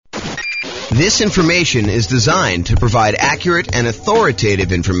This information is designed to provide accurate and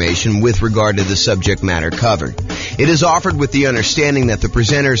authoritative information with regard to the subject matter covered. It is offered with the understanding that the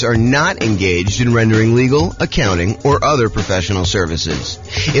presenters are not engaged in rendering legal, accounting, or other professional services.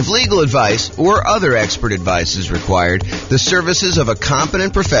 If legal advice or other expert advice is required, the services of a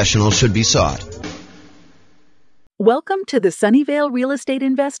competent professional should be sought. Welcome to the Sunnyvale Real Estate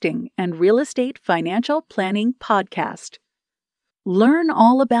Investing and Real Estate Financial Planning Podcast. Learn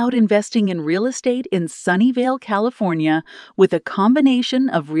all about investing in real estate in Sunnyvale, California, with a combination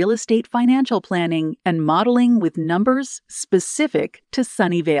of real estate financial planning and modeling with numbers specific to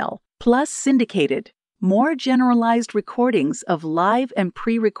Sunnyvale, plus syndicated, more generalized recordings of live and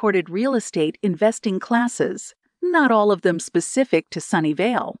pre-recorded real estate investing classes, not all of them specific to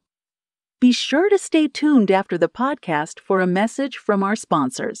Sunnyvale. Be sure to stay tuned after the podcast for a message from our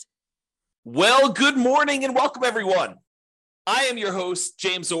sponsors. Well, good morning and welcome, everyone. I am your host,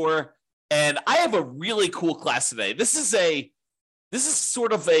 James Orr, and I have a really cool class today. This is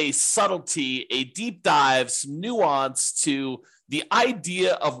sort of a subtlety, a deep dive, some nuance to the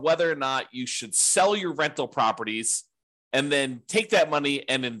idea of whether or not you should sell your rental properties and then take that money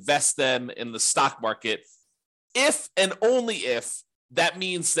and invest them in the stock market, if and only if that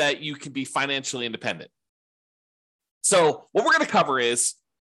means that you can be financially independent. So what we're going to cover is,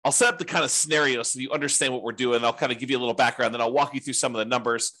 I'll set up the kind of scenario so you understand what we're doing. I'll kind of give you a little background, then I'll walk you through some of the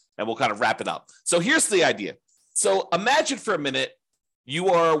numbers and we'll kind of wrap it up. So here's the idea. So imagine for a minute, you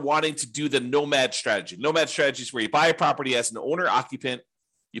are wanting to do the nomad strategy. Nomad strategy is where you buy a property as an owner occupant.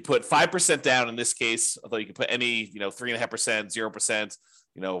 You put 5% down in this case, although you can put any, 3.5%, 0%,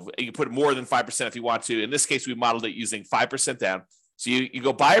 you can put more than 5% if you want to. In this case, we modeled it using 5% down. So you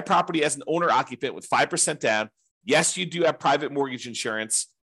go buy a property as an owner occupant with 5% down. Yes, you do have private mortgage insurance,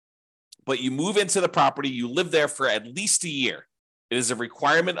 but you move into the property, you live there for at least a year. It is a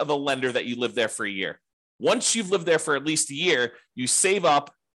requirement of the lender that you live there for a year. Once you've lived there for at least a year, you save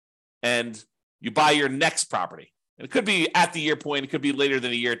up and you buy your next property. And it could be at the year point, it could be later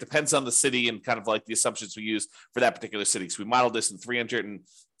than a year. It depends on the city and kind of like the assumptions we use for that particular city. So we modeled this in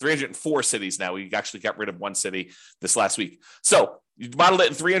 304 cities now. We actually got rid of one city this last week. So you modeled it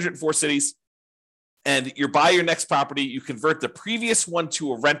in 304 cities. And you buy your next property, you convert the previous one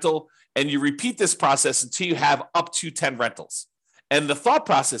to a rental, and you repeat this process until you have up to 10 rentals. And the thought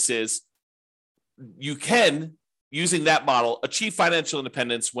process is you can, using that model, achieve financial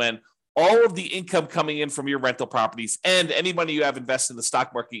independence when all of the income coming in from your rental properties and any money you have invested in the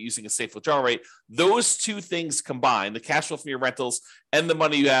stock market using a safe withdrawal rate, those two things combined, the cash flow from your rentals and the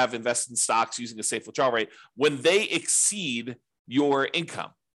money you have invested in stocks using a safe withdrawal rate, when they exceed your income,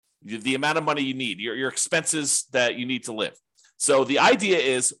 the amount of money you need, your expenses that you need to live. So the idea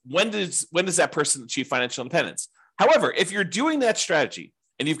is, when does that person achieve financial independence? However, if you're doing that strategy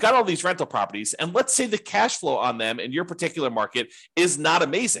and you've got all these rental properties, and let's say the cash flow on them in your particular market is not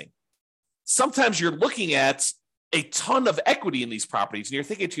amazing, sometimes you're looking at a ton of equity in these properties and you're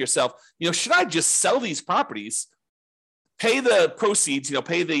thinking to yourself, should I just sell these properties, pay the proceeds,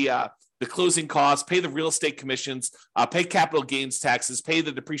 pay the closing costs, pay the real estate commissions, pay capital gains taxes, pay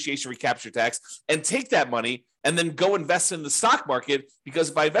the depreciation recapture tax, and take that money and then go invest in the stock market?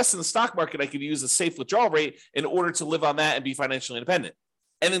 Because if I invest in the stock market, I can use a safe withdrawal rate in order to live on that and be financially independent.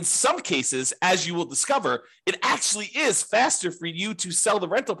 And in some cases, as you will discover, it actually is faster for you to sell the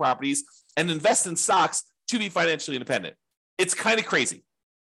rental properties and invest in stocks to be financially independent. It's kind of crazy.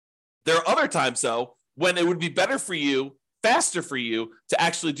 There are other times, though, when it would be better for you, faster for you to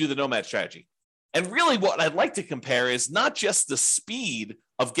actually do the nomad strategy. And really what I'd like to compare is not just the speed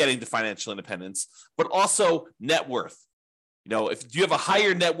of getting to financial independence, but also net worth. If you have a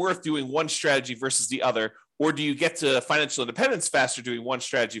higher net worth doing one strategy versus the other, or do you get to financial independence faster doing one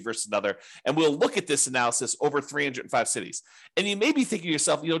strategy versus another? And we'll look at this analysis over 305 cities. And you may be thinking to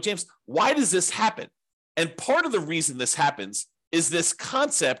yourself, James, why does this happen? And part of the reason this happens is this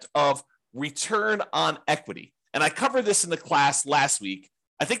concept of return on equity. And I covered this in the class last week.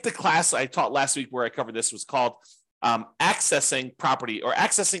 I think the class I taught last week where I covered this was called accessing property or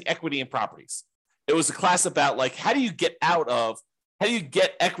accessing equity in properties. It was a class about how do you get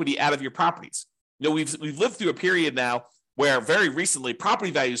equity out of your properties? We've lived through a period now where very recently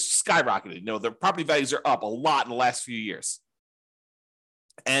property values skyrocketed. The property values are up a lot in the last few years.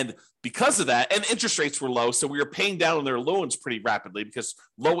 And because of that, and interest rates were low, so we were paying down on their loans pretty rapidly because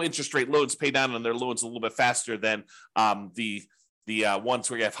low interest rate loans pay down on their loans a little bit faster than the ones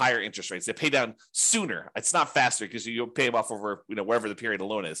where you have higher interest rates. They pay down sooner. It's not faster because you pay them off over wherever the period of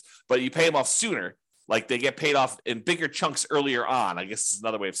loan is, but you pay them off sooner. Like they get paid off in bigger chunks earlier on. I guess is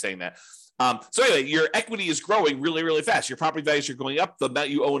another way of saying that. So anyway, your equity is growing really, really fast. Your property values are going up. The amount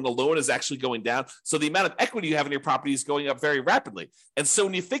you owe in the loan is actually going down. So the amount of equity you have in your property is going up very rapidly. And so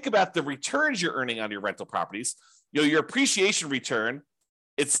when you think about the returns you're earning on your rental properties, your appreciation return,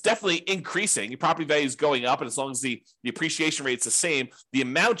 it's definitely increasing. Your property value is going up. And as long as the appreciation rate is the same, the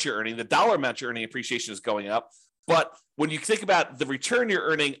amount you're earning, the dollar amount you're earning appreciation is going up. But when you think about the return you're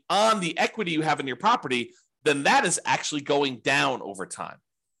earning on the equity you have in your property, then that is actually going down over time.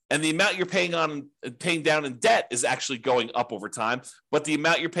 And the amount you're paying down in debt is actually going up over time. But the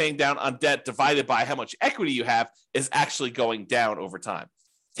amount you're paying down on debt divided by how much equity you have is actually going down over time.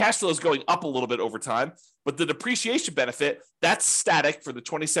 Cash flow is going up a little bit over time, but the depreciation benefit, that's static for the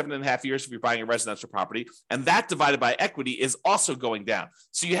 27 and a half years if you're buying a residential property. And that divided by equity is also going down.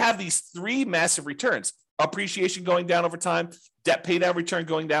 So you have these three massive returns: appreciation going down over time, debt pay down return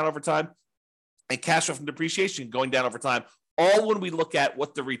going down over time, and cash flow from depreciation going down over time, all when we look at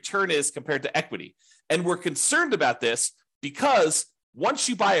what the return is compared to equity. And we're concerned about this because once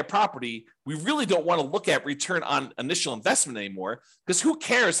you buy a property, we really don't want to look at return on initial investment anymore, because who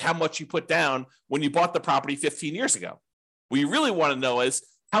cares how much you put down when you bought the property 15 years ago? What you really want to know is,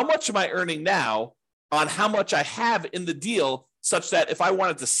 how much am I earning now on how much I have in the deal, such that if I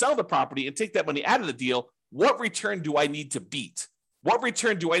wanted to sell the property and take that money out of the deal, what return do I need to beat? What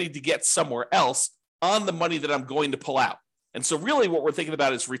return do I need to get somewhere else on the money that I'm going to pull out? And so really what we're thinking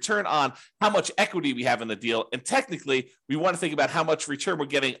about is return on how much equity we have in the deal. And technically, we want to think about how much return we're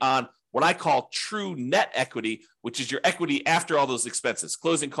getting on what I call true net equity, which is your equity after all those expenses: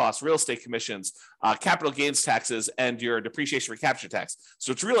 closing costs, real estate commissions, capital gains taxes, and your depreciation recapture tax.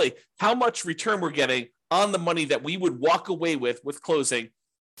 So it's really how much return we're getting on the money that we would walk away with closing,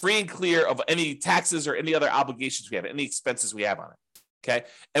 free and clear of any taxes or any other obligations we have, any expenses we have on it. Okay.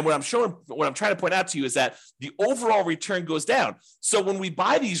 And what I'm trying to point out to you is that the overall return goes down. So when we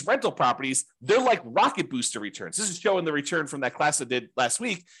buy these rental properties, they're like rocket booster returns. This is showing the return from that class I did last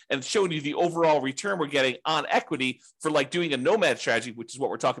week, and it's showing you the overall return we're getting on equity for like doing a nomad strategy, which is what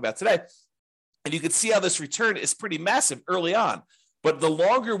we're talking about today. And you can see how this return is pretty massive early on. But the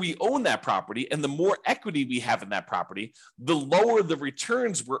longer we own that property and the more equity we have in that property, the lower the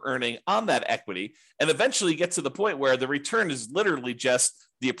returns we're earning on that equity. And eventually get to the point where the return is literally just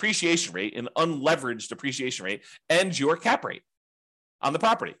the appreciation rate, an unleveraged appreciation rate, and your cap rate on the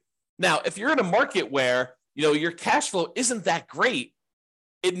property. Now, if you're in a market where your cash flow isn't that great,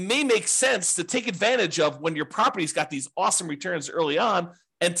 it may make sense to take advantage of when your property's got these awesome returns early on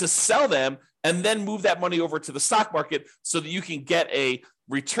and to sell them and then move that money over to the stock market so that you can get a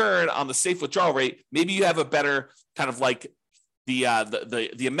return on the safe withdrawal rate. Maybe you have a better kind of like the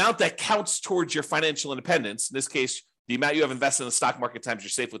amount that counts towards your financial independence. In this case, the amount you have invested in the stock market times your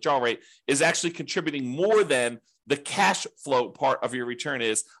safe withdrawal rate is actually contributing more than the cash flow part of your return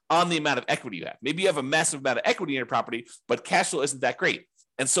is on the amount of equity you have. Maybe you have a massive amount of equity in your property, but cash flow isn't that great.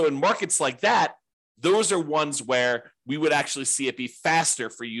 And so in markets like that, those are ones where we would actually see it be faster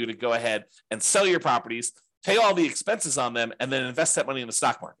for you to go ahead and sell your properties, pay all the expenses on them, and then invest that money in the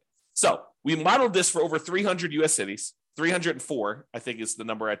stock market. So we modeled this for over 300 U.S. cities. 304, I think, is the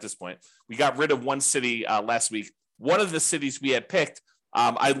number at this point. We got rid of one city last week. One of the cities we had picked,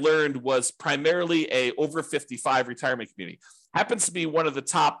 I learned, was primarily a over 55 retirement community. Happens to be one of the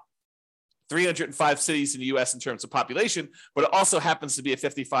top 305 cities in the U.S. in terms of population, but it also happens to be a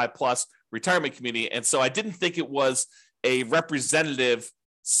 55 plus retirement community. And so I didn't think it was a representative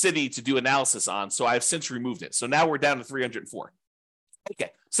city to do analysis on. So I've since removed it. So now we're down to 304.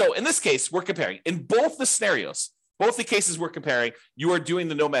 Okay. So in this case, we're comparing in both the scenarios, both the cases we're comparing, you are doing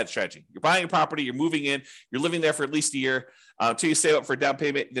the nomad strategy. You're buying a property, you're moving in, you're living there for at least a year until you save up for a down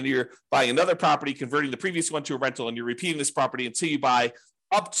payment. Then you're buying another property, converting the previous one to a rental, and you're repeating this property until you buy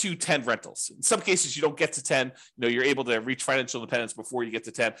up to 10 rentals. In some cases, you don't get to 10. You're able to reach financial independence before you get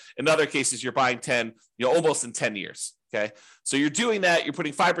to 10. In other cases, you're buying 10, almost in 10 years. Okay. So you're doing that. You're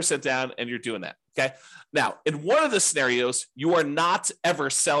putting 5% down and you're doing that. Okay. Now, in one of the scenarios, you are not ever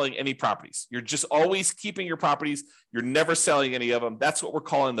selling any properties. You're just always keeping your properties. You're never selling any of them. That's what we're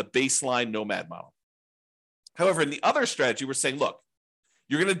calling the baseline nomad model. However, in the other strategy, we're saying, look,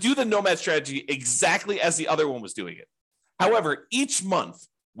 you're going to do the nomad strategy exactly as the other one was doing it. However, each month,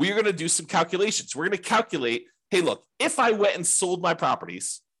 we're going to do some calculations. We're going to calculate, hey, look, if I went and sold my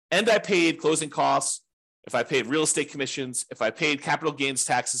properties and I paid closing costs, if I paid real estate commissions, if I paid capital gains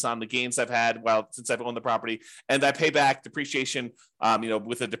taxes on the gains I've had since I've owned the property, and I pay back depreciation,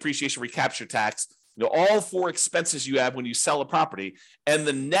 with a depreciation recapture tax, all 4 expenses you have when you sell a property, and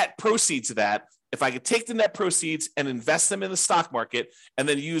the net proceeds of that if I could take the net proceeds and invest them in the stock market and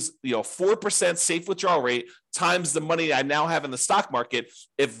then use 4% safe withdrawal rate times the money I now have in the stock market,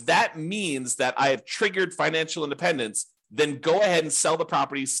 if that means that I have triggered financial independence, then go ahead and sell the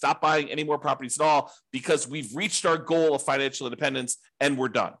properties, stop buying any more properties at all, because we've reached our goal of financial independence and we're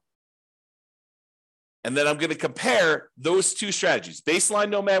done. And then I'm going to compare those two strategies, baseline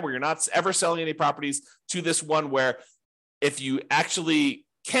Nomad, where you're not ever selling any properties, to this one where if you actually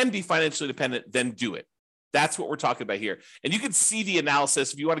can be financially independent, then do it. That's what we're talking about here. And you can see the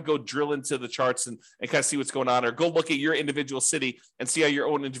analysis if you want to go drill into the charts and kind of see what's going on, or go look at your individual city and see how your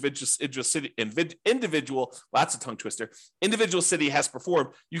own individual lots of tongue twister, individual city has performed.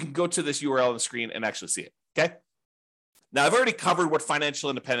 You can go to this URL on the screen and actually see it. Okay. Now, I've already covered what financial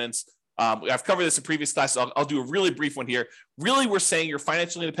independence. I've covered this in previous classes. I'll do a really brief one here. Really, we're saying you're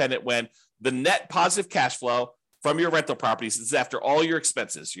financially independent when the net positive cash flow from your rental properties is after all your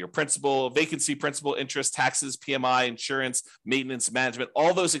expenses, your principal, vacancy, principal, interest, taxes, PMI, insurance, maintenance, management,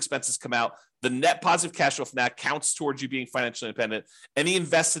 all those expenses come out. The net positive cash flow from that counts towards you being financially independent. Any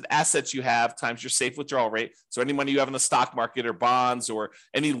invested assets you have times your safe withdrawal rate. So any money you have in the stock market or bonds, or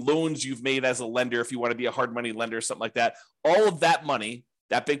any loans you've made as a lender, if you want to be a hard money lender or something like that, all of that money,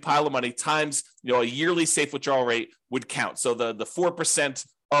 that big pile of money times a yearly safe withdrawal rate would count. So the 4%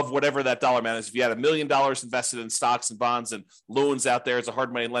 of whatever that dollar amount is. If you had $1 million invested in stocks and bonds and loans out there as a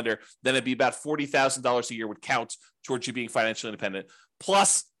hard money lender, then it'd be about $40,000 a year would count towards you being financially independent.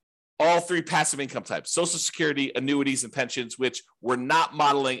 Plus all three passive income types, Social Security, annuities, and pensions, which we're not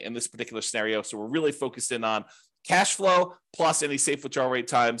modeling in this particular scenario. So we're really focused in on cash flow plus any safe withdrawal rate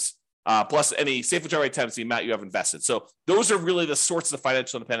times, the amount you have invested. So those are really the sorts of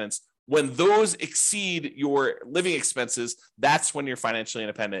financial independence. When those exceed your living expenses, that's when you're financially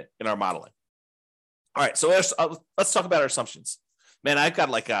independent in our modeling. All right, so let's talk about our assumptions. Man, I've got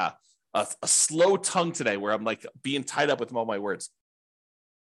like a slow tongue today where I'm like being tied up with all my words.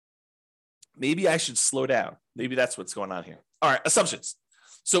 Maybe I should slow down. Maybe that's what's going on here. All right, assumptions.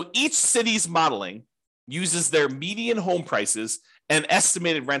 So each city's modeling uses their median home prices and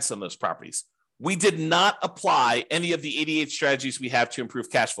estimated rents on those properties. We did not apply any of the 88 strategies we have to improve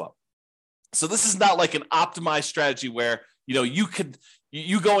cash flow. So this is not like an optimized strategy where, you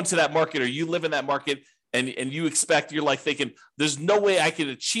go into that market or you live in that market and you expect, you're like thinking, there's no way I can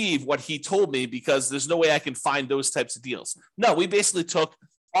achieve what he told me because there's no way I can find those types of deals. No, we basically took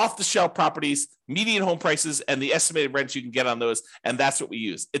off the shelf properties, median home prices, and the estimated rents you can get on those. And that's what we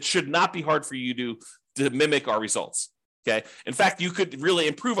use. It should not be hard for you to mimic our results. Okay. In fact, you could really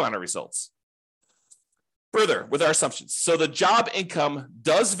improve on our results. Further, with our assumptions. So the job income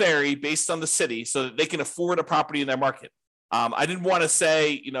does vary based on the city so that they can afford a property in their market. I didn't want to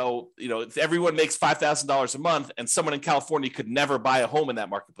say, if everyone makes $5,000 a month and someone in California could never buy a home in that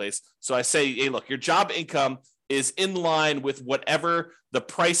marketplace. So I say, hey, look, your job income is in line with whatever the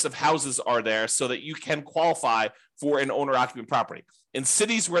price of houses are there so that you can qualify for an owner-occupant property. In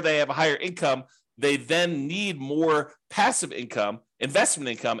cities where they have a higher income, they then need more passive income, investment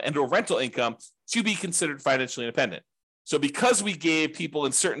income, and or rental income to be considered financially independent. So because we gave people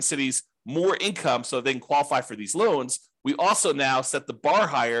in certain cities more income so they can qualify for these loans, we also now set the bar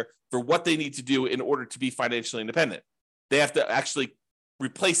higher for what they need to do in order to be financially independent. They have to actually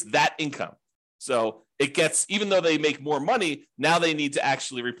replace that income. So it gets, even though they make more money, now they need to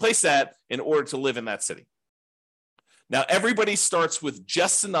actually replace that in order to live in that city. Now, everybody starts with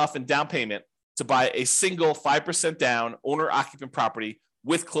just enough in down payment to buy a single 5% down owner-occupant property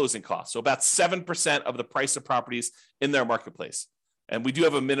with closing costs. So about 7% of the price of properties in their marketplace. And we do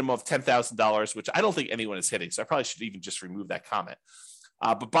have a minimum of $10,000, which I don't think anyone is hitting. So I probably should even just remove that comment.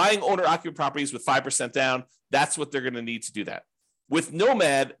 But buying owner-occupant properties with 5% down, that's what they're going to need to do that. With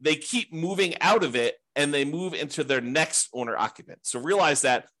Nomad, they keep moving out of it and they move into their next owner-occupant. So realize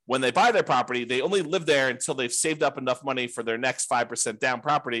that when they buy their property, they only live there until they've saved up enough money for their next 5% down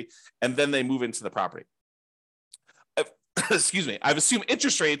property, and then they move into the property. Excuse me. I've assumed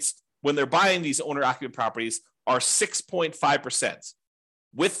interest rates when they're buying these owner-occupant properties are 6.5%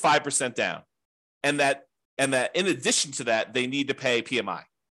 with 5% down. And that in addition to that, they need to pay PMI,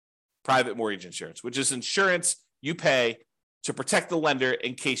 private mortgage insurance, which is insurance you pay to protect the lender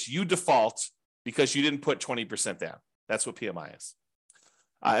in case you default because you didn't put 20% down. That's what PMI is.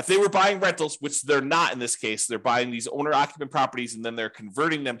 If they were buying rentals, which they're not in this case, they're buying these owner-occupant properties and then they're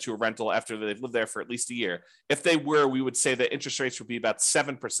converting them to a rental after they've lived there for at least a year. If they were, we would say that interest rates would be about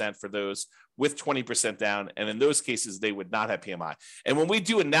 7% for those with 20% down. And in those cases, they would not have PMI. And when we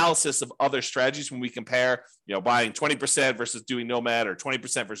do analysis of other strategies, when we compare, buying 20% versus doing Nomad, or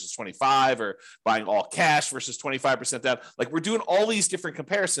 20% versus 25, or buying all cash versus 25% down, like we're doing all these different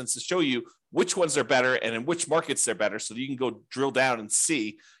comparisons to show you which ones are better and in which markets they're better, so that you can go drill down and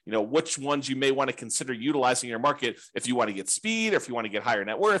see, which ones you may want to consider utilizing in your market if you want to get speed or if you want to get higher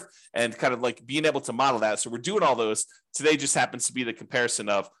net worth, and kind of like being able to model that. So we're doing all those. Today just happens to be the comparison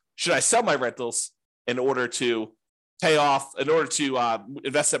of, should I sell my rentals in order to invest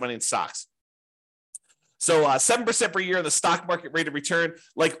that money in stocks? So 7% per year in the stock market rate of return,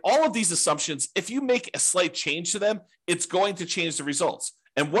 like all of these assumptions, if you make a slight change to them, it's going to change the results.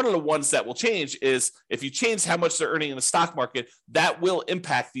 And one of the ones that will change is if you change how much they're earning in the stock market, that will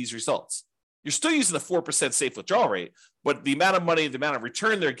impact these results. You're still using the 4% safe withdrawal rate, but the amount of money, the amount of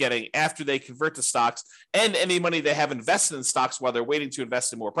return they're getting after they convert to stocks, and any money they have invested in stocks while they're waiting to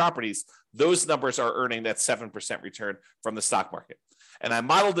invest in more properties, those numbers are earning that 7% return from the stock market. And I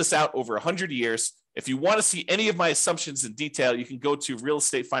modeled this out over 100 years. If you want to see any of my assumptions in detail, you can go to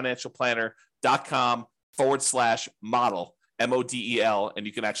realestatefinancialplanner.com/model, MODEL, and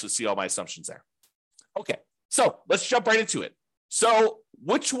you can actually see all my assumptions there. Okay, so let's jump right into it. So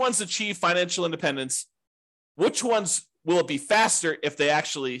which ones achieve financial independence? Which ones will it be faster if they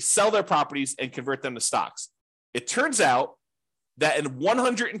actually sell their properties and convert them to stocks? It turns out that in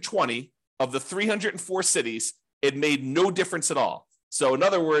 120 of the 304 cities, it made no difference at all. So in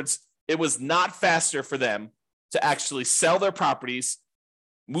other words, it was not faster for them to actually sell their properties,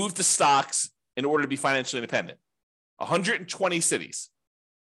 move to stocks in order to be financially independent. 120 cities,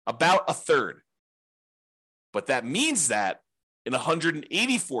 about a third. But that means that in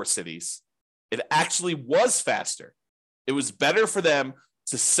 184 cities, it actually was faster. It was better for them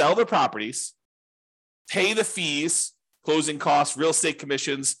to sell their properties, pay the fees, closing costs, real estate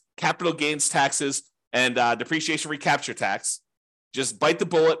commissions, capital gains taxes, and depreciation recapture tax. Just bite the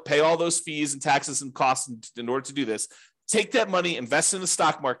bullet, pay all those fees and taxes and costs in order to do this. Take that money, invest in the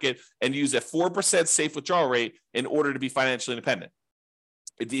stock market, and use a 4% safe withdrawal rate in order to be financially independent.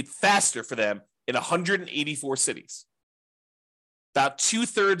 It'd be faster for them in 184 cities. About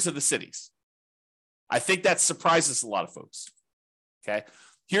 2/3 of the cities. I think that surprises a lot of folks. Okay.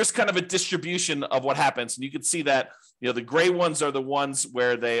 Here's kind of a distribution of what happens. And you can see that, the gray ones are the ones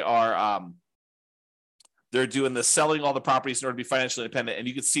where they are, they're doing the selling all the properties in order to be financially independent. And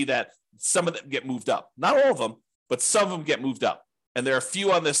you can see that some of them get moved up. Not all of them, but some of them get moved up. And there are a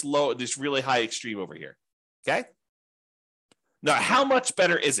few on this really high extreme over here. Okay. Now, how much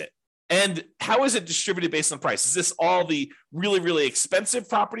better is it? And how is it distributed based on price? Is this all the really, really expensive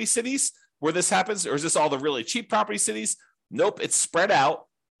property cities where this happens? Or is this all the really cheap property cities? Nope, it's spread out.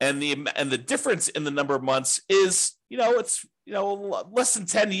 And the difference in the number of months is, it's less than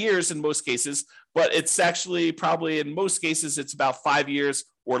 10 years in most cases, but it's actually probably in most cases, it's about 5 years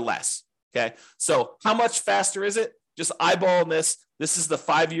or less. Okay. So how much faster is it? Just eyeballing this. This is the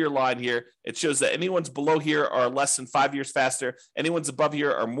 5-year line here. It shows that anyone's below here are less than 5 years faster. Anyone's above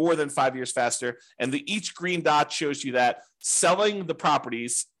here are more than 5 years faster. And each green dot shows you that selling the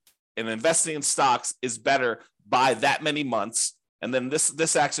properties and investing in stocks is better by that many months. And then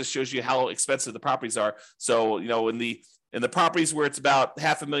this axis shows you how expensive the properties are. So, in the properties where it's about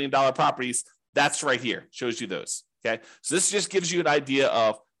 $500,000 properties, that's right here. Shows you those. Okay. So this just gives you an idea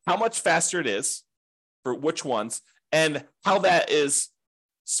of how much faster it is for which ones and how that is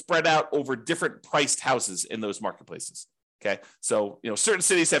spread out over different priced houses in those marketplaces. Okay. So, certain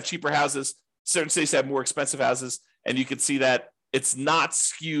cities have cheaper houses, certain cities have more expensive houses, and you can see that it's not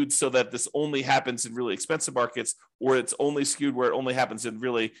skewed so that this only happens in really expensive markets, or it's only skewed where it only happens in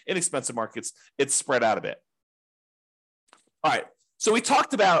really inexpensive markets. It's spread out a bit. All right. So we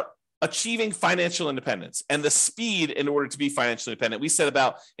talked about achieving financial independence and the speed in order to be financially independent. We said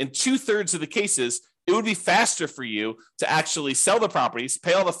about in 2/3 of the cases, it would be faster for you to actually sell the properties,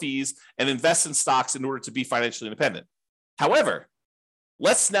 pay all the fees, and invest in stocks in order to be financially independent. However,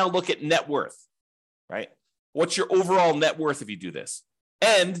 let's now look at net worth, right? What's your overall net worth if you do this?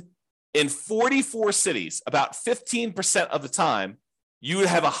 And in 44 cities, about 15% of the time, you would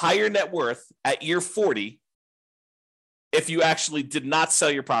have a higher net worth at year 40 if you actually did not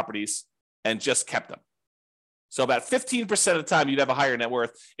sell your properties and just kept them. So about 15% of the time, you'd have a higher net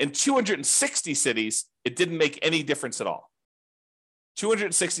worth. In 260 cities, it didn't make any difference at all.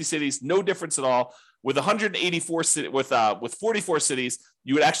 260 cities, no difference at all. With 184 with 44 cities,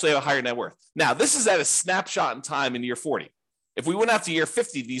 you would actually have a higher net worth. Now, this is at a snapshot in time in year 40. If we went out to year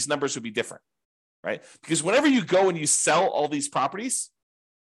 50, these numbers would be different, right? Because whenever you go and you sell all these properties,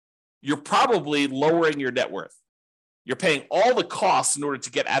 you're probably lowering your net worth. You're paying all the costs in order to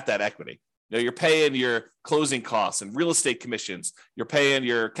get at that equity. You're paying your closing costs and real estate commissions. You're paying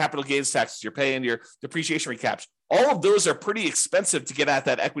your capital gains taxes. You're paying your depreciation recapture. All of those are pretty expensive to get at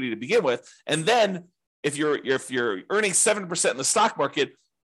that equity to begin with. And then if you're earning 7% in the stock market,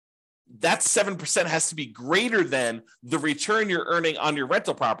 that 7% has to be greater than the return you're earning on your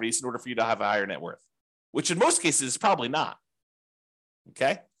rental properties in order for you to have a higher net worth, which in most cases is probably not.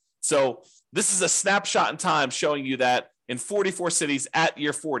 Okay? So this is a snapshot in time showing you that in 44 cities at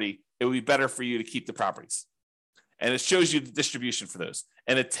year 40, it would be better for you to keep the properties. And it shows you the distribution for those.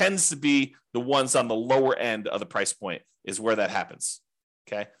 And it tends to be the ones on the lower end of the price point is where that happens.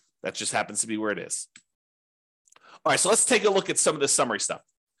 Okay? That just happens to be where it is. All right, so let's take a look at some of the summary stuff.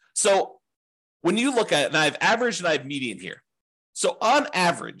 So when you look at it, and I have average and I have median here. So on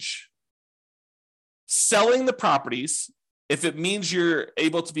average, selling the properties, if it means you're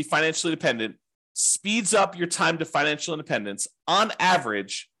able to be financially independent, speeds up your time to financial independence on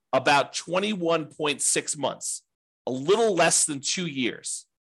average about 21.6 months, a little less than 2 years.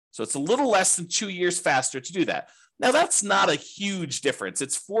 So it's a little less than 2 years faster to do that. Now, that's not a huge difference.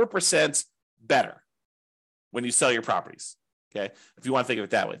 It's 4% better when you sell your properties, okay? If you want to think of it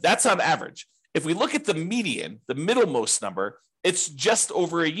that way. That's on average. If we look at the median, the middlemost number, it's just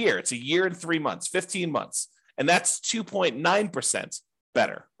over a year. It's a year and 3 months, 15 months. And that's 2.9%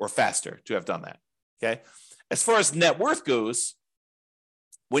 better or faster to have done that, okay? As far as net worth goes,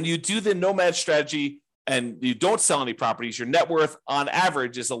 when you do the Nomad strategy and you don't sell any properties, your net worth on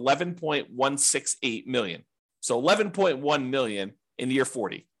average is $11.168 million. So $11.1 million in year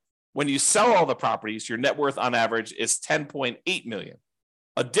 40. When you sell all the properties, your net worth on average is $10.8 million,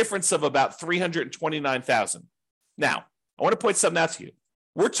 a difference of about $329,000. Now, I want to point something out to you.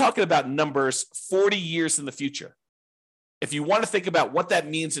 We're talking about numbers 40 years in the future. If you want to think about what that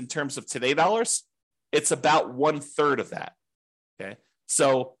means in terms of today dollars, it's about 1/3 of that. Okay.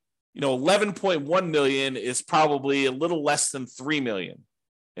 So, 11.1 million is probably a little less than 3 million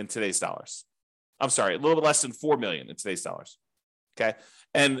in today's dollars. I'm sorry, a little bit less than 4 million in today's dollars. Okay.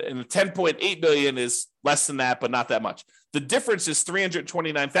 And 10.8 million is less than that, but not that much. The difference is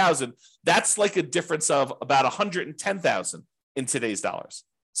 329,000. That's like a difference of about 110,000 in today's dollars.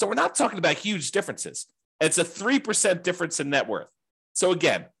 So we're not talking about huge differences. It's a 3% difference in net worth. So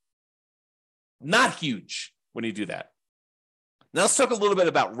again, not huge when you do that. Now let's talk a little bit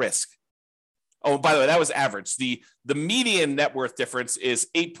about risk. Oh, by the way, that was average. The median net worth difference is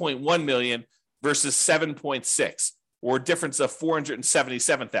 8.1 million versus 7.6, or a difference of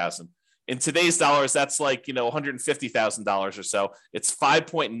 477,000. In today's dollars, that's like, $150,000 or so. It's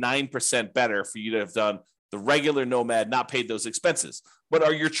 5.9% better for you to have done the regular Nomad, not paid those expenses.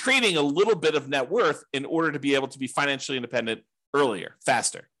 But you're trading a little bit of net worth in order to be able to be financially independent earlier,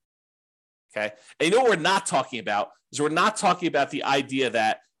 faster. Okay. And what we're not talking about is we're not talking about the idea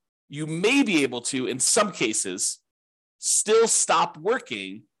that you may be able to, in some cases, still stop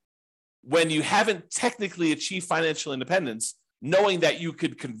working when you haven't technically achieved financial independence, knowing that you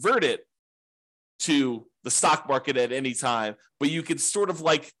could convert it to the stock market at any time, but you could sort of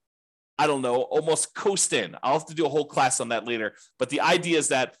almost coast in. I'll have to do a whole class on that later. But the idea is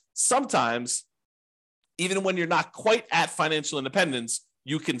that sometimes, even when you're not quite at financial independence,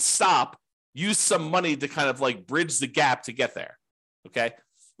 you can stop, use some money to kind of bridge the gap to get there. Okay.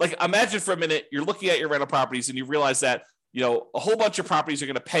 Imagine for a minute, you're looking at your rental properties and you realize that, a whole bunch of properties are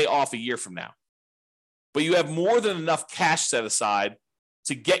going to pay off a year from now, but you have more than enough cash set aside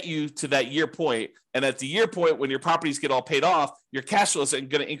to get you to that year point. And at the year point, when your properties get all paid off, your cash flows are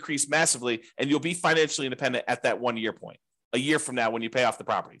going to increase massively and you'll be financially independent at that 1 year point, a year from now when you pay off the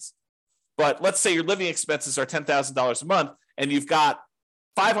properties. But let's say your living expenses are $10,000 a month and you've got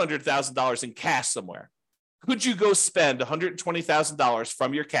 $500,000 in cash somewhere. Could you go spend $120,000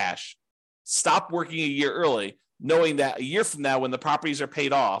 from your cash, stop working a year early, knowing that a year from now when the properties are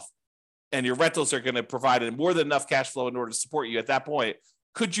paid off and your rentals are going to provide more than enough cash flow in order to support you at that point,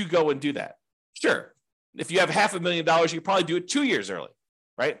 could you go and do that? Sure. If you have $500,000, you could probably do it 2 years early,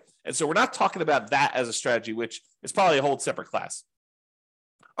 right? And so we're not talking about that as a strategy, which is probably a whole separate class.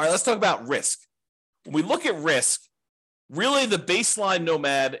 All right, let's talk about risk. When we look at risk, really the baseline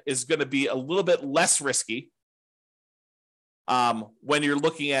Nomad is going to be a little bit less risky when you're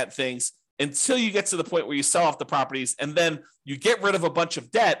looking at things until you get to the point where you sell off the properties and then you get rid of a bunch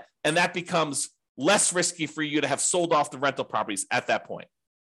of debt, and that becomes less risky for you to have sold off the rental properties at that point.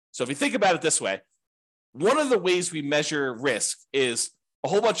 So if you think about it this way, one of the ways we measure risk is a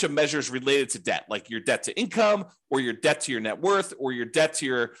whole bunch of measures related to debt, like your debt to income or your debt to your net worth or your debt to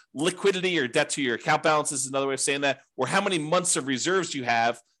your liquidity or debt to your account balance is another way of saying that, or how many months of reserves you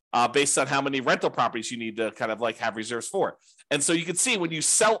have based on how many rental properties you need to kind of have reserves for. And so you can see when you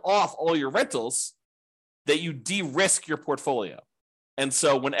sell off all your rentals that you de-risk your portfolio. And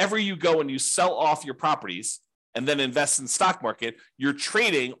so whenever you go and you sell off your properties, and then invest in the stock market, you're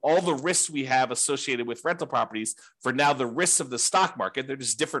trading all the risks we have associated with rental properties for now the risks of the stock market. They're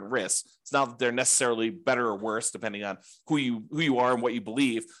just different risks. It's not that they're necessarily better or worse, depending on who you are and what you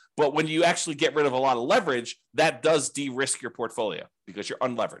believe. But when you actually get rid of a lot of leverage, that does de-risk your portfolio because you're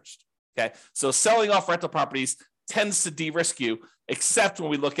unleveraged. Okay. So selling off rental properties tends to de-risk you, except when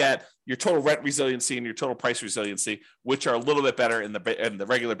we look at your total rent resiliency and your total price resiliency, which are a little bit better in the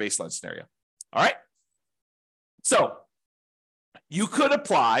regular baseline scenario. All right. So you could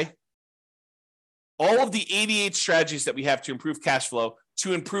apply all of the 88 strategies that we have to improve cash flow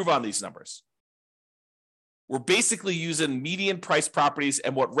to improve on these numbers. We're basically using median price properties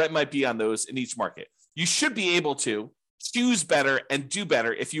and what rent might be on those in each market. You should be able to choose better and do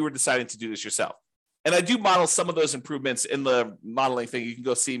better if you were deciding to do this yourself. And I do model some of those improvements in the modeling thing. You can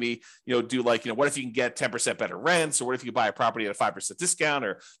go see me, do like, what if you can get 10% better rents, or what if you buy a property at a 5% discount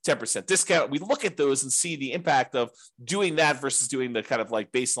or 10% discount? We look at those and see the impact of doing that versus doing the kind of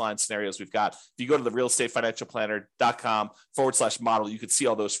like baseline scenarios we've got. If you go to the realestatefinancialplanner.com/model, you can see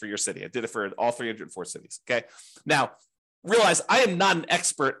all those for your city. I did it for all 304 cities. Okay. Now, realize I am not an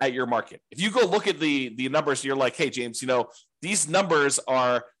expert at your market. If you go look at the numbers and you're like, hey, James, these numbers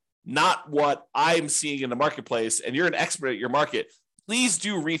are not what I'm seeing in the marketplace, and you're an expert at your market, please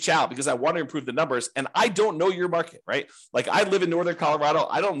do reach out because I want to improve the numbers. And I don't know your market, right? Like I live in Northern Colorado.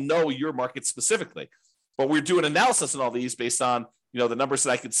 I don't know your market specifically, but we're doing analysis on all these based on, the numbers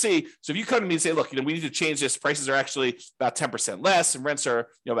that I could see. So if you come to me and say, look, we need to change this, prices are actually about 10% less and rents are,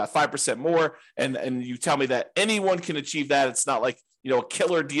 about 5% more. And you tell me that anyone can achieve that. It's not like, a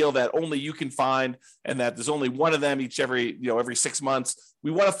killer deal that only you can find and that there's only one of them every 6 months.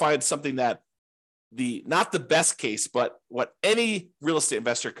 We want to find something that not the best case, but what any real estate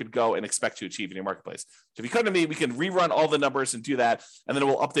investor could go and expect to achieve in your marketplace. So if you come to me, we can rerun all the numbers and do that. And then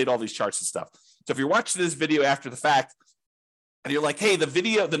we'll update all these charts and stuff. So if you're watching this video after the fact, and you're like, hey,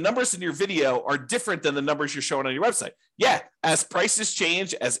 the numbers in your video are different than the numbers you're showing on your website. Yeah, as prices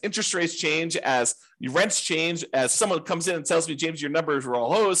change, as interest rates change, as your rents change, as someone comes in and tells me, James, your numbers were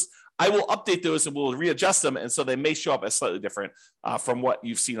all hosed, I will update those and we'll readjust them. And so they may show up as slightly different from what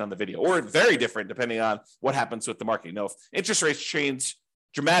you've seen on the video, or very different depending on what happens with the market. If interest rates change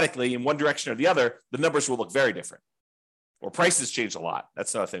dramatically in one direction or the other, the numbers will look very different. Or prices change a lot.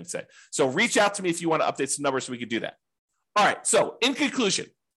 That's another thing to say. So reach out to me if you want to update some numbers so we can do that. All right. So in conclusion,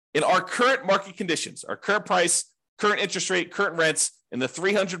 in our current market conditions, our current price, current interest rate, current rents in the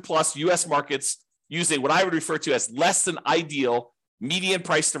 300 plus US markets using what I would refer to as less than ideal median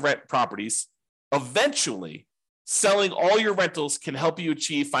price to rent properties, eventually selling all your rentals can help you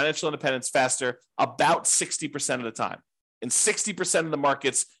achieve financial independence faster about 60% of the time. In 60% of the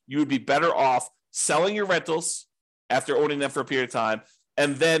markets, you would be better off selling your rentals after owning them for a period of time,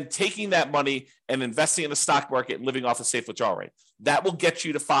 and then taking that money and investing in the stock market and living off a safe withdrawal rate. That will get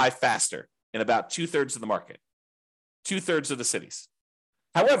you to 5 faster in about 2/3 of the market, 2/3 of the cities.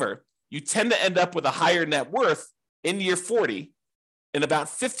 However, you tend to end up with a higher net worth in year 40 in about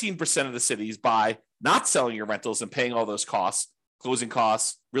 15% of the cities by not selling your rentals and paying all those costs, closing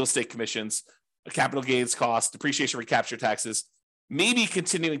costs, real estate commissions, capital gains costs, depreciation recapture taxes, maybe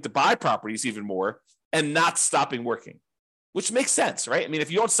continuing to buy properties even more and not stopping working. Which makes sense, right? I mean,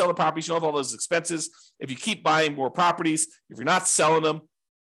 if you don't sell the properties, you don't have all those expenses. If you keep buying more properties, if you're not selling them,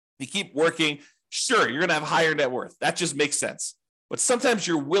 you keep working, sure, you're going to have higher net worth. That just makes sense. But sometimes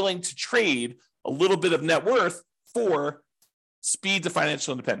you're willing to trade a little bit of net worth for speed to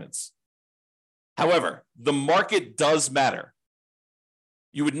financial independence. However, the market does matter.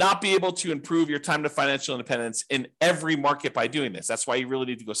 You would not be able to improve your time to financial independence in every market by doing this. That's why you really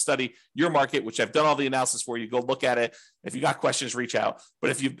need to go study your market, which I've done all the analysis for you. Go look at it. If you got questions, reach out.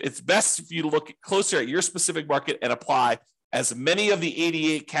 But it's best for you to look closer at your specific market and apply as many of the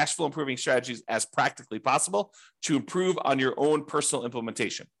 88 cash flow improving strategies as practically possible to improve on your own personal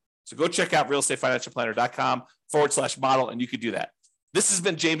implementation. So go check out realestatefinancialplanner.com/model, and you could do that. This has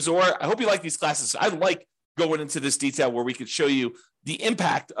been James Orr. I hope you like these classes. I like going into this detail where we could show you the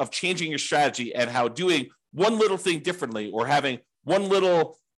impact of changing your strategy and how doing one little thing differently or having one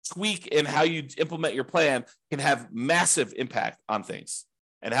little tweak in how you implement your plan can have massive impact on things,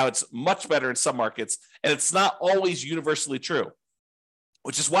 and how it's much better in some markets. And it's not always universally true,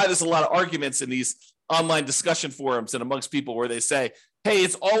 which is why there's a lot of arguments in these online discussion forums and amongst people where they say, hey,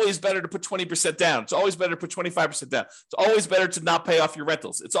 it's always better to put 20% down. It's always better to put 25% down. It's always better to not pay off your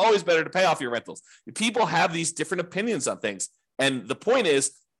rentals. It's always better to pay off your rentals. People have these different opinions on things. And the point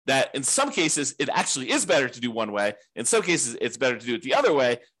is that in some cases, it actually is better to do one way. In some cases, it's better to do it the other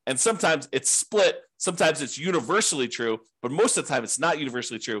way. And sometimes it's split. Sometimes it's universally true, but most of the time it's not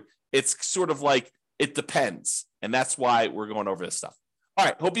universally true. It's sort of like It depends. And that's why we're going over this stuff. All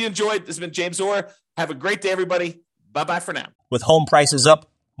right. Hope you enjoyed. This has been James Orr. Have a great day, everybody. Bye-bye for now. With home prices up,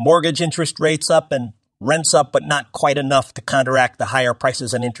 mortgage interest rates up, and rents up, but not quite enough to counteract the higher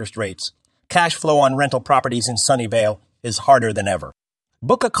prices and interest rates, cash flow on rental properties in Sunnyvale is harder than ever.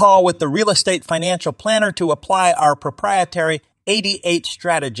 Book a call with the Real Estate Financial Planner to apply our proprietary 88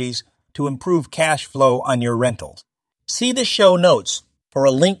 strategies to improve cash flow on your rentals. See the show notes for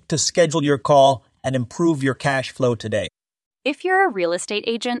a link to schedule your call and improve your cash flow today. If you're a real estate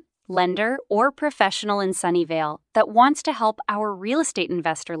agent, lender, or professional in Sunnyvale that wants to help our real estate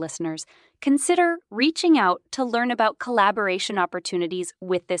investor listeners, consider reaching out to learn about collaboration opportunities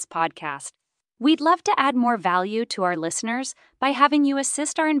with this podcast. We'd love to add more value to our listeners by having you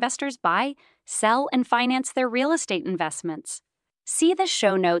assist our investors buy, sell, and finance their real estate investments. See the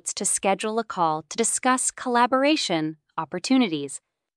show notes to schedule a call to discuss collaboration opportunities.